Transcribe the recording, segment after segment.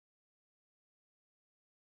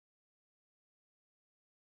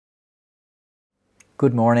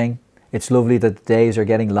Good morning. It's lovely that the days are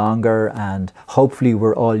getting longer, and hopefully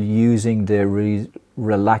we're all using the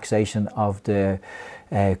relaxation of the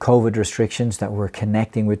COVID restrictions, that we're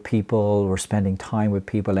connecting with people, we're spending time with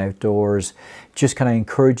people outdoors. Just can I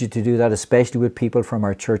encourage you to do that, especially with people from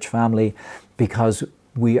our church family, because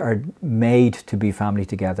we are made to be family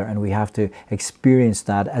together, and we have to experience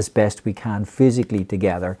that as best we can physically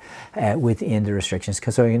together within the restrictions.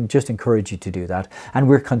 Because I can just encourage you to do that. And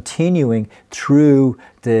we're continuing through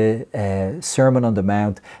the Sermon on the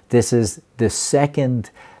Mount. This is the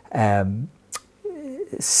second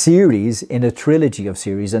series in a trilogy of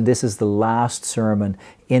series, and this is the last sermon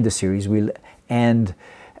in the series. We'll end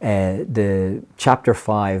the chapter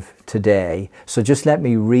 5 today. So just let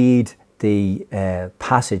me read the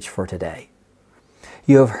passage for today.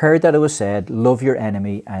 You have heard that it was said, love your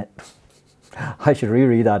enemy. And I should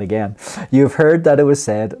reread that again. You have heard that it was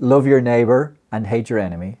said, love your neighbor and hate your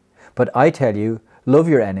enemy. But I tell you, love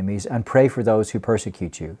your enemies and pray for those who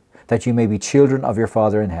persecute you, that you may be children of your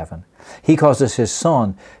Father in heaven. He causes his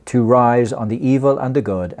sun to rise on the evil and the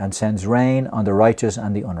good, and sends rain on the righteous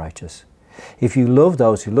and the unrighteous. If you love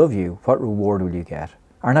those who love you, what reward will you get?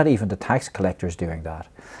 Are not even the tax collectors doing that?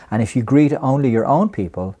 And if you greet only your own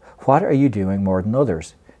people, what are you doing more than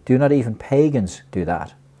others? Do not even pagans do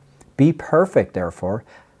that? Be perfect, therefore,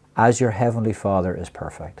 as your heavenly Father is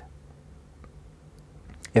perfect.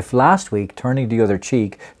 If last week turning the other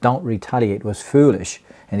cheek, don't retaliate, was foolish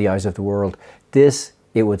in the eyes of the world, this,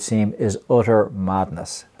 it would seem, is utter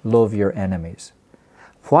madness. Love your enemies.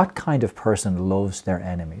 What kind of person loves their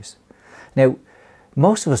enemies? Now,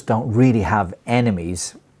 most of us don't really have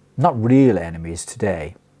enemies, not real enemies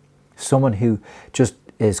today. Someone who just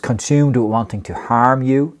is consumed with wanting to harm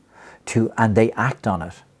you, and they act on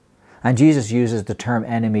it. And Jesus uses the term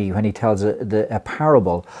enemy when he tells a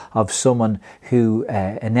parable of someone who,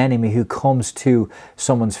 an enemy who comes to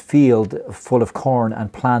someone's field full of corn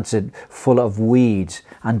and plants it full of weeds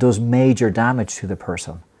and does major damage to the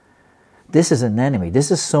person. This is an enemy. This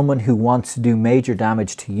is someone who wants to do major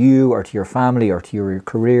damage to you or to your family or to your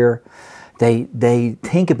career. They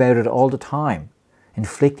think about it all the time,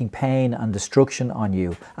 inflicting pain and destruction on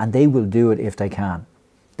you, and they will do it if they can.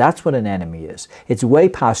 That's what an enemy is. It's way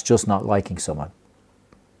past just not liking someone.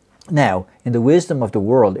 Now, in the wisdom of the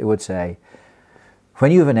world, it would say,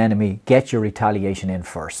 when you have an enemy, get your retaliation in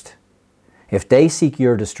first. If they seek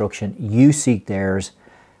your destruction, you seek theirs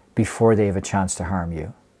before they have a chance to harm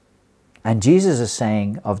you. And Jesus is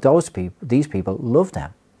saying of these people, love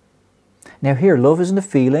them. Now here, love isn't a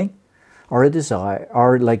feeling or a desire,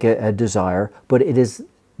 or like a desire, but it is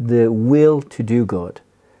the will to do good.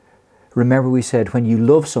 Remember, we said when you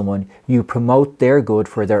love someone, you promote their good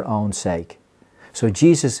for their own sake. So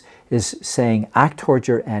Jesus is saying, act towards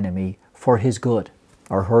your enemy for his good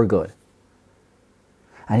or her good.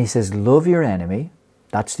 And he says, love your enemy.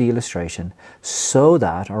 That's the illustration, so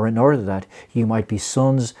that, or in order that, you might be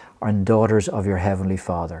sons and daughters of your heavenly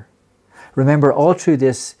Father. Remember, all through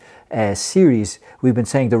this series, we've been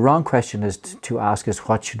saying the wrong question is to ask us,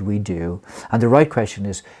 what should we do? And the right question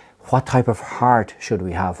is, what type of heart should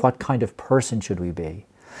we have? What kind of person should we be?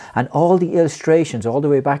 And all the illustrations, all the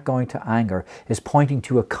way back going to anger, is pointing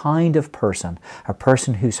to a kind of person, a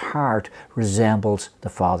person whose heart resembles the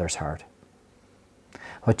Father's heart.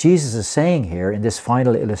 What Jesus is saying here in this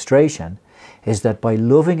final illustration is that by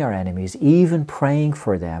loving our enemies, even praying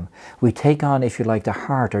for them, we take on, if you like, the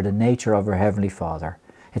heart or the nature of our Heavenly Father.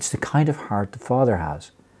 It's the kind of heart the Father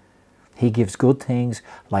has. He gives good things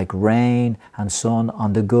like rain and sun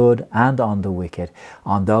on the good and on the wicked,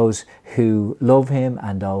 on those who love him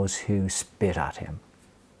and those who spit at him.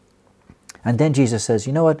 And then Jesus says,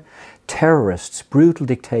 you know what? Terrorists, brutal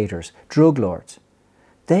dictators, drug lords,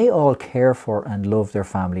 they all care for and love their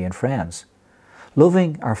family and friends.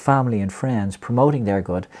 Loving our family and friends, promoting their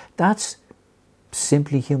good, that's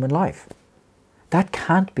simply human life. That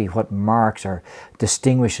can't be what marks or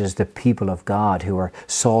distinguishes the people of God who are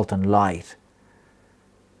salt and light.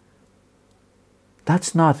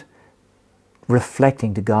 That's not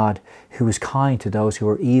reflecting the God who is kind to those who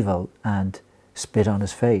are evil and spit on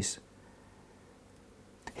his face.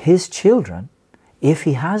 His children, if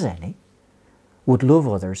he has any, would love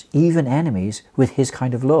others, even enemies, with his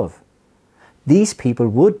kind of love. These people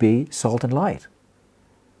would be salt and light.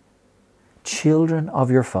 Children of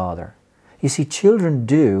your Father. You see, children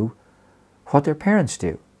do what their parents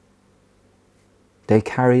do. They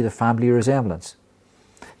carry the family resemblance.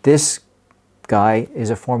 This guy is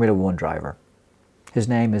a Formula 1 driver. His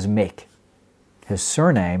name is Mick. His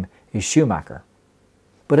surname is Schumacher.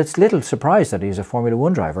 But it's little surprise that he's a Formula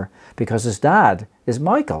 1 driver, because his dad is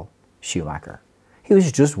Michael Schumacher. He was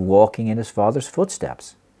just walking in his Father's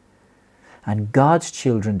footsteps. And God's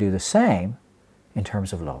children do the same in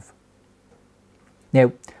terms of love.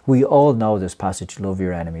 Now, we all know this passage, love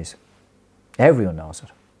your enemies. Everyone knows it.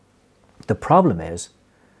 The problem is,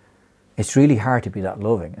 it's really hard to be that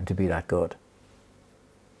loving and to be that good.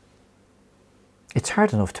 It's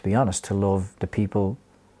hard enough, to be honest, to love the people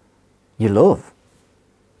you love.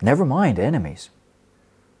 Never mind enemies.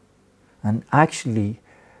 And actually,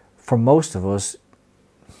 for most of us,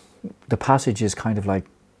 the passage is kind of like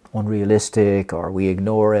unrealistic, or we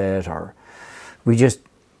ignore it, or we just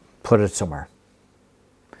put it somewhere.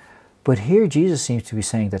 But here Jesus seems to be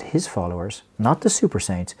saying that his followers, not the super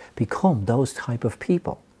saints, become those type of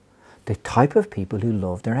people. The type of people who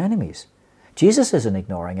love their enemies. Jesus isn't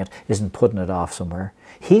ignoring it, isn't putting it off somewhere.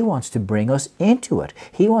 He wants to bring us into it.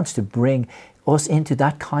 He wants to bring us into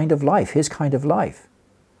that kind of life, his kind of life.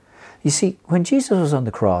 You see, when Jesus was on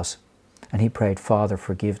the cross and he prayed, Father,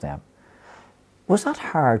 forgive them, was that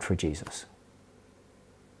hard for Jesus?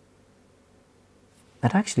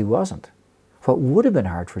 It actually wasn't. What would have been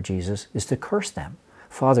hard for Jesus is to curse them.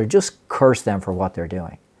 Father, just curse them for what they're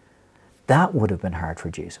doing. That would have been hard for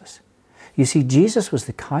Jesus. You see, Jesus was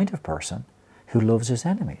the kind of person who loves his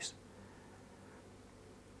enemies.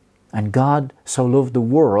 And God so loved the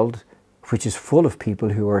world, which is full of people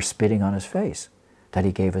who are spitting on his face, that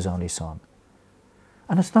he gave his only Son.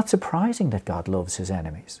 And it's not surprising that God loves his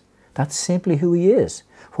enemies. That's simply who he is.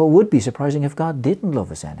 What would be surprising if God didn't love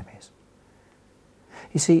his enemies?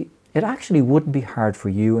 You see, it actually wouldn't be hard for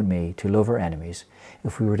you and me to love our enemies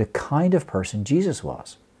if we were the kind of person Jesus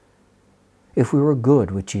was. If we were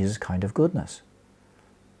good with Jesus' kind of goodness.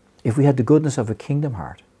 If we had the goodness of a kingdom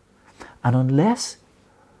heart. And unless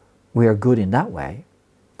we are good in that way,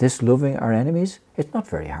 this loving our enemies, it's not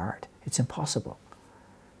very hard. It's impossible.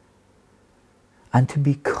 And to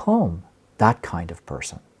become that kind of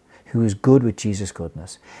person who is good with Jesus'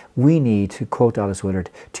 goodness, we need, to quote Alice Willard,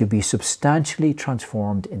 to be substantially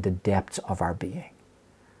transformed in the depths of our being.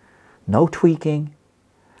 No tweaking,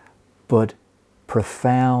 but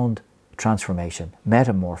profound transformation,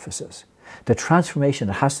 metamorphosis. The transformation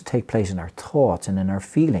that has to take place in our thoughts and in our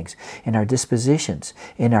feelings, in our dispositions,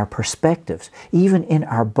 in our perspectives, even in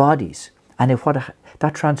our bodies. And if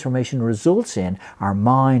that transformation results in our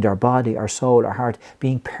mind, our body, our soul, our heart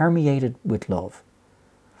being permeated with love.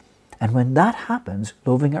 And when that happens,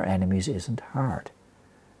 loving our enemies isn't hard.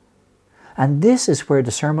 And this is where the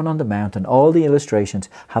Sermon on the Mount and all the illustrations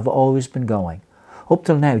have always been going. Up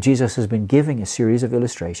till now, Jesus has been giving a series of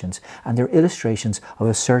illustrations, and they're illustrations of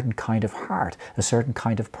a certain kind of heart, a certain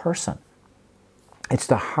kind of person. It's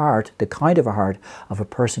the heart, the kind of a heart of a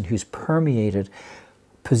person who's permeated,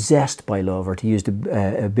 possessed by love, or to use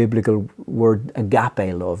the biblical word,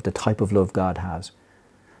 agape love, the type of love God has.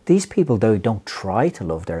 These people, though, don't try to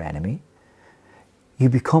love their enemy. You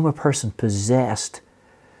become a person possessed,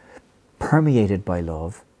 permeated by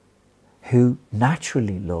love, who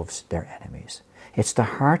naturally loves their enemies. It's the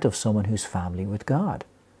heart of someone who's family with God.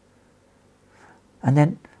 And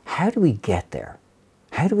then, how do we get there?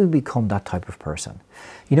 How do we become that type of person?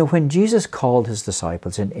 You know, when Jesus called his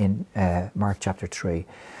disciples in Mark chapter 3,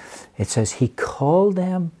 it says he called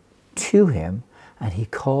them to him and he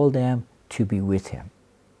called them to be with him.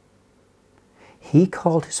 He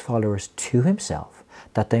called his followers to himself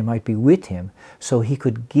that they might be with him so he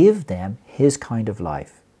could give them his kind of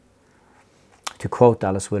life. To quote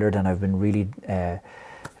Dallas Willard, and I've been really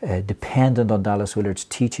dependent on Dallas Willard's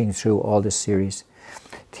teaching through all this series,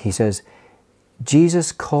 he says,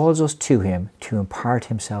 Jesus calls us to him to impart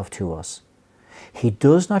himself to us. He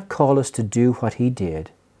does not call us to do what he did,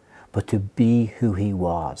 but to be who he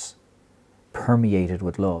was, permeated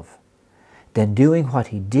with love. Then doing what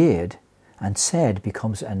he did and said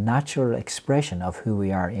becomes a natural expression of who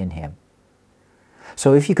we are in him.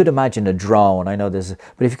 So if you could imagine a drone, I know this,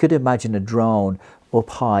 but if you could imagine a drone up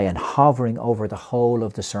high and hovering over the whole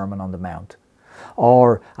of the Sermon on the Mount,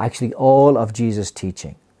 or actually all of Jesus'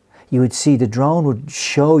 teaching, you would see the drone would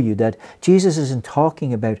show you that Jesus isn't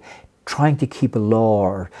talking about trying to keep a law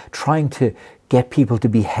or trying to get people to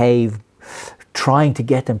behave, trying to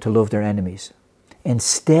get them to love their enemies.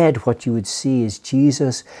 Instead, what you would see is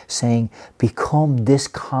Jesus saying, become this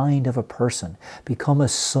kind of a person. Become a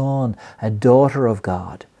son, a daughter of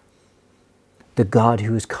God. The God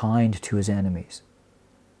who is kind to his enemies.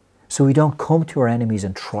 So we don't come to our enemies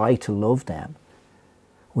and try to love them.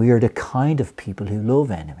 We are the kind of people who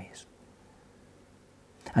love enemies.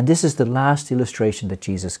 And this is the last illustration that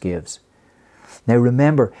Jesus gives. Now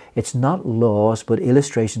remember, it's not laws, but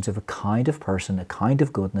illustrations of a kind of person, a kind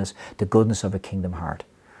of goodness, the goodness of a kingdom heart.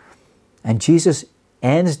 And Jesus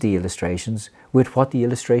ends the illustrations with what the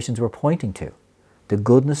illustrations were pointing to. The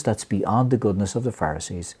goodness that's beyond the goodness of the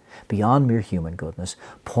Pharisees, beyond mere human goodness,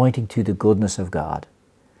 pointing to the goodness of God.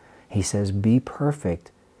 He says, be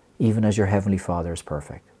perfect, even as your heavenly Father is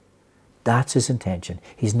perfect. That's his intention.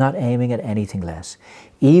 He's not aiming at anything less,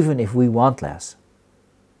 even if we want less.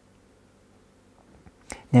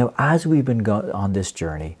 Now, as we've been on this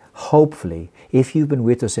journey, hopefully, if you've been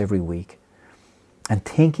with us every week and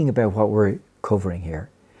thinking about what we're covering here,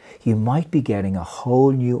 you might be getting a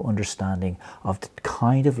whole new understanding of the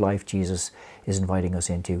kind of life Jesus is inviting us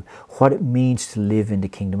into, what it means to live in the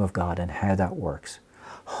kingdom of God and how that works.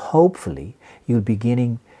 Hopefully, you'll be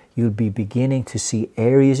beginning to see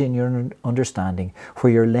areas in your understanding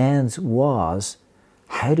where your lens was,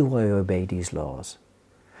 how do I obey these laws?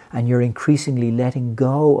 And you're increasingly letting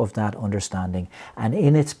go of that understanding, and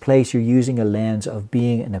in its place you're using a lens of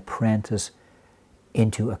being an apprentice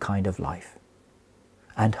into a kind of life.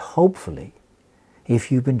 And hopefully,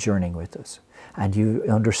 if you've been journeying with us and your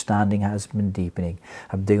understanding has been deepening,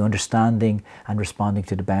 the understanding and responding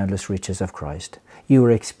to the boundless riches of Christ, you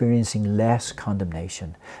are experiencing less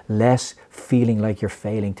condemnation, less feeling like you're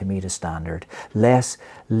failing to meet a standard, less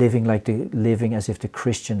living as if the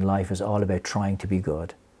Christian life is all about trying to be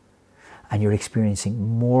good. And you're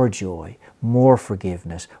experiencing more joy, more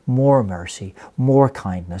forgiveness, more mercy, more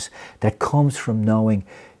kindness that comes from knowing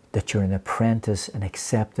that you're an apprentice, an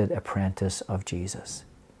accepted apprentice of Jesus.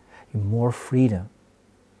 You're more freedom,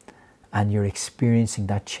 and you're experiencing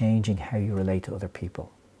that changing how you relate to other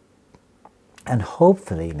people. And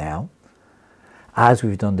hopefully now, as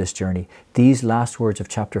we've done this journey, these last words of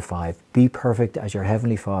chapter 5, be perfect as your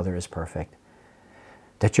heavenly Father is perfect,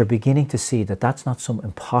 that you're beginning to see that that's not some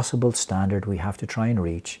impossible standard we have to try and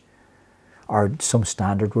reach, or some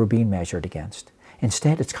standard we're being measured against.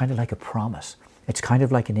 Instead, it's kind of like a promise. It's kind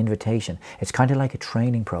of like an invitation. It's kind of like a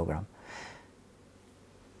training program.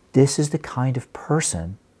 This is the kind of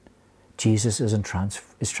person Jesus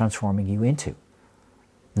is transforming you into.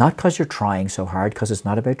 Not because you're trying so hard, because it's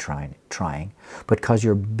not about trying, but because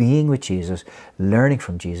you're being with Jesus, learning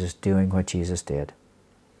from Jesus, doing what Jesus did.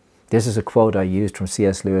 This is a quote I used from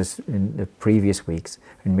C.S. Lewis in the previous weeks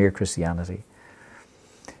in Mere Christianity.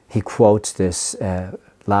 He quotes this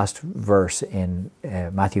last verse in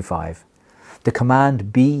Matthew 5. The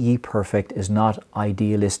command, be ye perfect, is not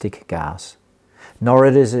idealistic gas, nor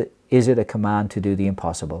is it a command to do the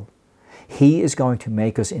impossible. He is going to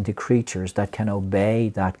make us into creatures that can obey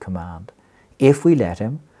that command, if we let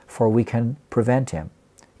him, for we can prevent him,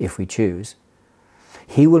 if we choose.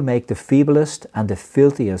 He will make the feeblest and the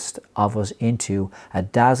filthiest of us into a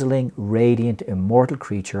dazzling, radiant, immortal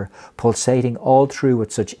creature, pulsating all through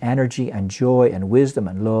with such energy and joy and wisdom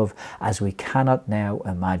and love as we cannot now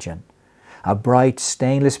imagine. A bright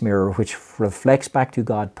stainless mirror which reflects back to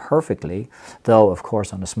God perfectly, though of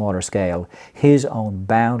course on a smaller scale, his own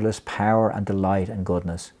boundless power and delight and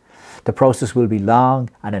goodness. The process will be long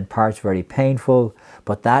and in parts very painful,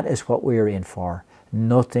 but that is what we are in for.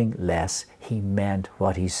 Nothing less. He meant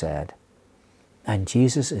what he said. And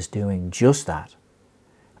Jesus is doing just that,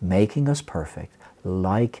 making us perfect,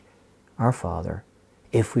 like our Father,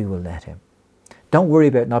 if we will let him. Don't worry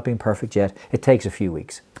about not being perfect yet. It takes a few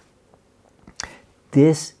weeks.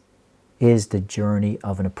 This is the journey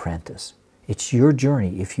of an apprentice. It's your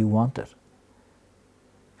journey if you want it.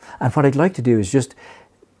 And what I'd like to do is just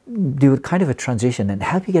do a kind of a transition and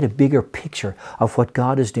help you get a bigger picture of what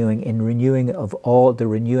God is doing in renewing of all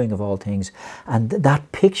things. And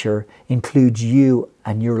that picture includes you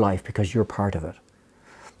and your life because you're part of it.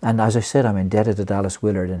 And as I said, I'm indebted to Dallas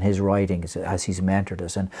Willard and his writings as he's mentored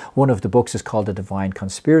us. And one of the books is called The Divine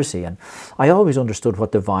Conspiracy. And I always understood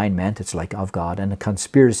what divine meant. It's like of God. And a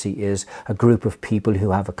conspiracy is a group of people who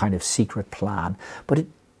have a kind of secret plan. But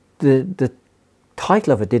the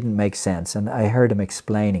title of it didn't make sense. And I heard him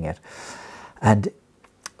explaining it. And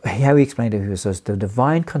how he explained it, he says, the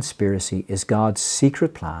divine conspiracy is God's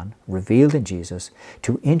secret plan, revealed in Jesus,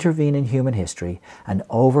 to intervene in human history and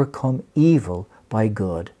overcome evil by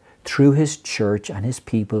good through his church and his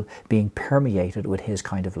people being permeated with his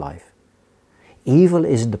kind of life. Evil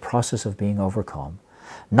is in the process of being overcome,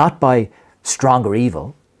 not by stronger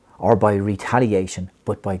evil or by retaliation,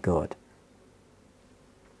 but by good.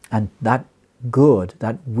 And that good,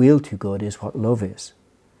 that will to good, is what love is.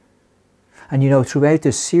 And you know, throughout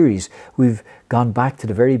this series, we've gone back to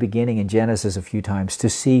the very beginning in Genesis a few times to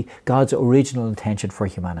see God's original intention for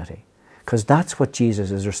humanity. Because that's what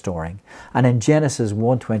Jesus is restoring. And in Genesis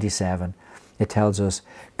 1:27, it tells us,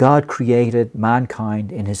 God created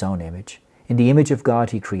mankind in his own image. In the image of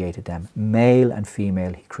God he created them. Male and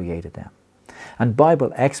female he created them. And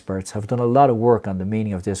Bible experts have done a lot of work on the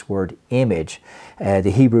meaning of this word image. The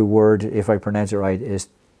Hebrew word, if I pronounce it right, is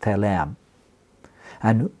telem.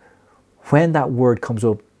 And when that word comes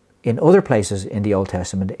up in other places in the Old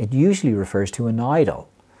Testament, it usually refers to an idol.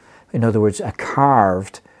 In other words, a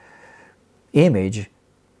carved image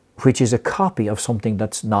which is a copy of something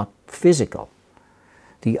that's not physical.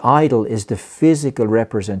 The idol is the physical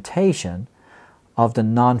representation of the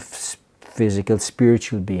non-physical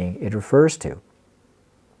spiritual being it refers to.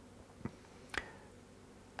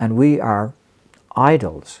 And we are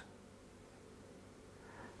idols.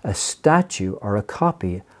 A statue or a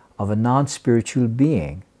copy of a non-spiritual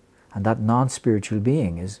being, and that non-spiritual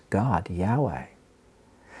being is God, Yahweh.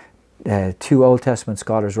 Two Old Testament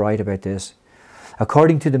scholars write about this.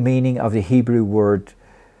 According to the meaning of the Hebrew word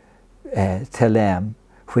telem,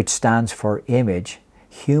 which stands for image,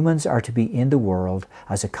 humans are to be in the world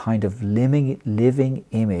as a kind of living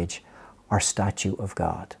image or statue of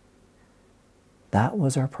God. That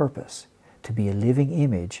was our purpose, to be a living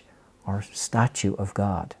image or statue of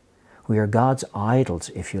God. We are God's idols,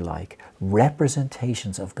 if you like,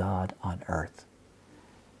 representations of God on earth.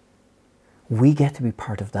 We get to be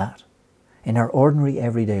part of that in our ordinary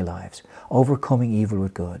everyday lives, overcoming evil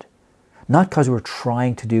with good. Not because we're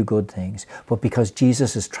trying to do good things, but because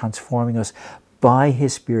Jesus is transforming us by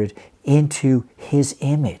His Spirit into His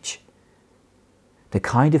image. The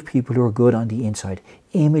kind of people who are good on the inside,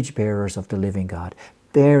 image bearers of the living God,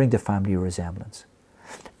 bearing the family resemblance.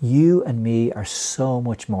 You and me are so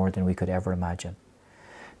much more than we could ever imagine.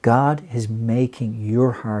 God is making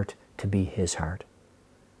your heart to be His heart.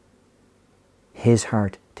 His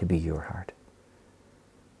heart to be your heart.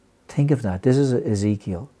 Think of that. This is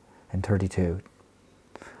Ezekiel in 32.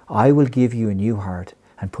 I will give you a new heart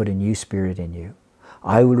and put a new spirit in you.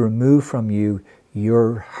 I will remove from you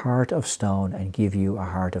your heart of stone and give you a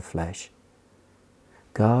heart of flesh.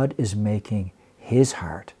 God is making His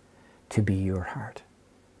heart to be your heart.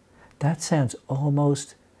 That sounds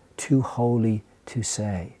almost too holy to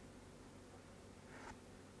say.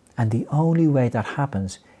 And the only way that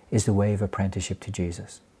happens is the way of apprenticeship to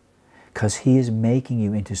Jesus, because He is making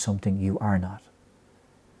you into something you are not.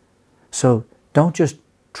 So don't just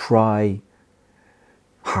try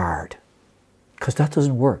hard, because that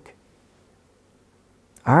doesn't work.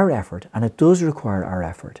 Our effort, and it does require our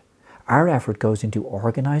effort goes into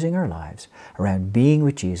organizing our lives around being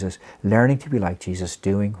with Jesus, learning to be like Jesus,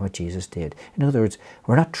 doing what Jesus did. In other words,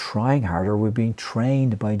 we're not trying harder, we're being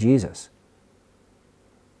trained by Jesus.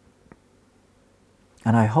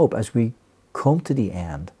 And I hope as we come to the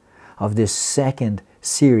end of this second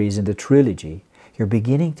series in the trilogy, you're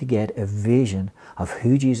beginning to get a vision of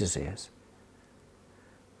who Jesus is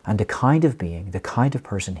and the kind of being, the kind of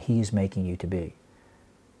person He is making you to be.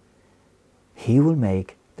 He will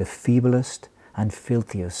make the feeblest and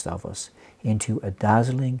filthiest of us into a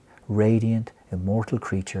dazzling, radiant, immortal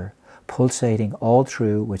creature, pulsating all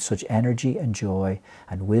through with such energy and joy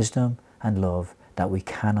and wisdom and love that we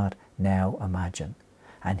cannot now imagine.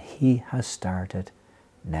 And He has started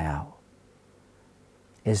now.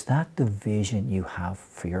 Is that the vision you have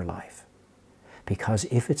for your life? Because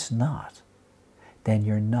if it's not, then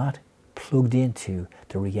you're not plugged into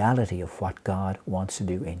the reality of what God wants to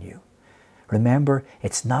do in you. Remember,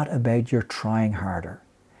 it's not about your trying harder.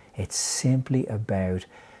 It's simply about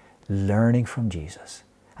learning from Jesus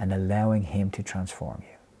and allowing Him to transform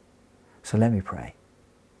you. So let me pray.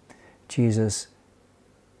 Jesus,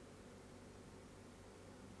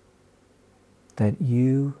 that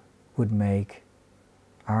You would make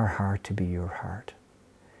our heart to be Your heart.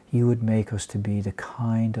 You would make us to be the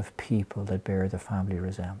kind of people that bear the family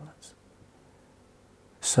resemblance.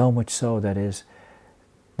 So much so that is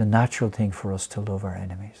the natural thing for us to love our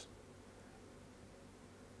enemies.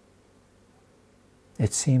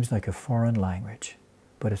 It seems like a foreign language,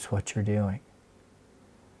 but it's what You're doing.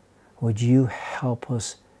 Would You help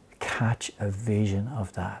us catch a vision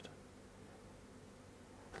of that?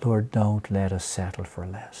 Lord, don't let us settle for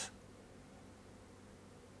less.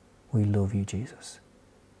 We love You, Jesus.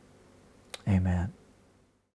 Amen.